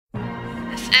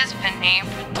is Vinay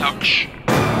Production.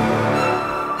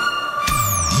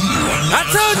 I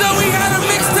told y'all we had a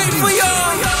mixtape for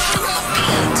y'all.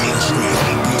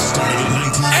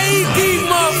 A.E.D,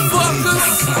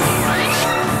 motherfuckers.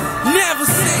 Never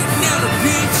say never,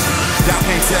 bitch. Y'all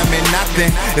can't tell me nothing,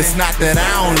 it's not that I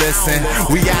don't listen.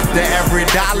 We after every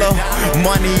dollar,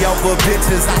 money over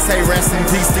bitches. I say rest in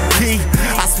peace to Key.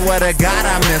 I swear to God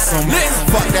I miss him.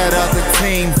 Fuck that other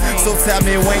team. So tell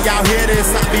me when y'all hear this,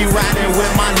 I be riding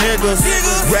with my niggas.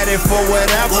 Ready for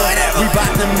whatever. We bout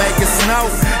to make it snow.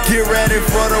 Get ready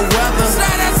for the weather.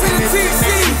 Anything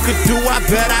that you could do, I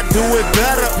bet I do it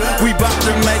better. We bout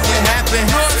to make it happen.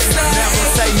 Never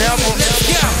say never.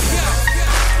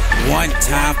 One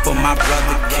time for my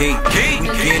brother K. We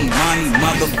getting money,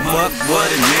 motherfuck, what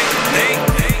a nigga think.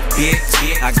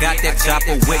 Bitch, I got that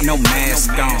chopper with no mask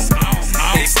on.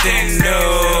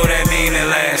 Extendo, that mean it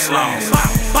lasts long.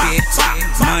 Bitch,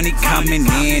 money coming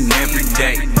in every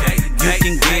day. You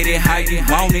can get it how you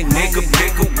want it, nigga,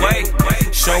 pick away.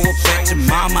 Show up at your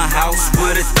mama house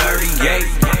with a 38.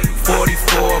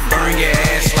 44, burn your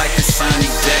ass like a sunny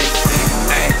day.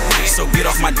 So get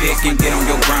off my dick and get on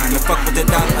your grind. And fuck with the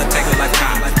dollar, take a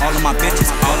lifetime. All of my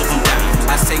bitches, all of them down.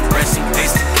 I say rest in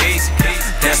peace to Keys.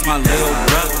 That's my little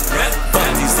brother. Fuck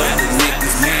these other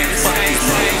niggas, man. Fuck these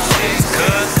motherfuckers,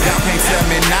 cuz y'all can't tell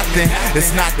me nothing,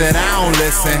 it's not that I don't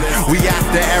listen. We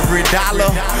after every dollar,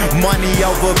 money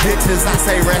over bitches. I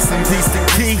say rest in peace to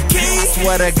Key. I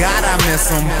swear to God I miss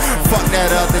him. Fuck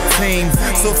that other team.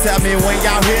 So tell me when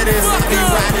y'all hear this, I be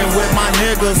riding with my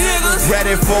niggas.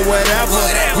 Ready for whatever.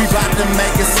 We bout to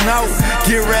make it snow.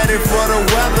 Get ready for the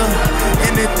weather.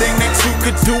 Anything that you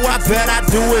could do, I bet I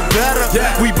do it better.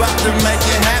 We bout to make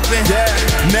it happen.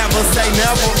 Never say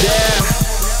never.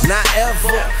 Not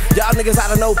ever. Y'all niggas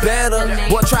oughta know better.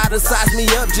 Boy, try to size me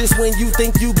up just when you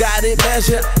think you got it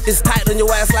measured. It's tight on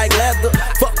your ass like leather.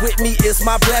 Fuck with me, it's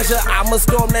my pleasure. I'm a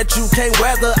storm that you can't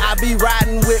weather. I be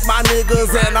riding with my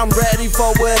niggas and I'm ready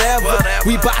for whatever.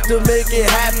 We bout to make it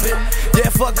happen.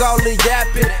 Yeah, fuck all the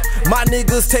yapping. My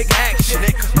niggas take action.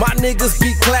 My niggas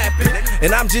be clapping.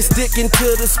 And I'm just sticking to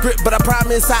the script, but I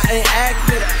promise I ain't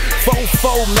acting.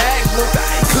 4-4 Magnum,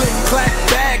 click, clack,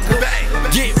 bag 'em.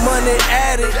 Get money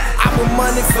at it. I'm a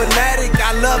money fanatic.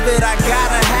 I love it, I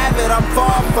gotta have it. I'm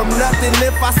far from nothing.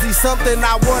 If I see something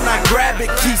I want, I grab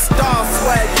it. Key star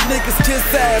swag. You niggas kiss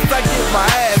ass, I get my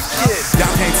ass kicked.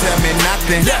 Y'all can't tell me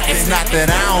nothing, it's not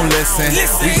that I don't listen.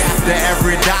 We after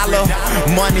every dollar,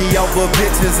 money over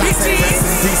bitches. I say rest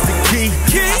in peace to Key.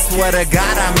 I swear to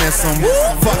God I miss him.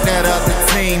 Fuck that other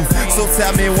team. So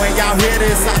tell me when y'all hear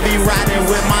this, I be riding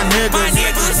with my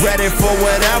niggas. Ready for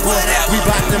whatever. We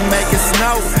bout to make it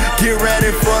snow. Get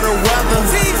ready for the weather.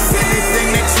 Anything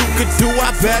that you could do,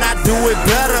 I bet I do it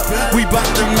better. We bout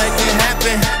to make it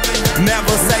happen.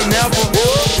 Never say never.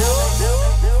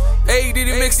 A.E.D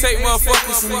the mixtape,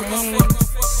 motherfuckers.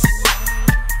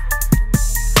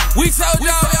 We told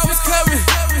y'all was coming.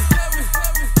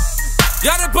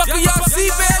 Y'all done buckle y'all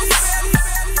seatbelts.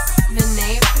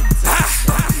 Vinay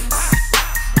Production.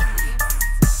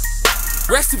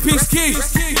 Rest in peace, Key.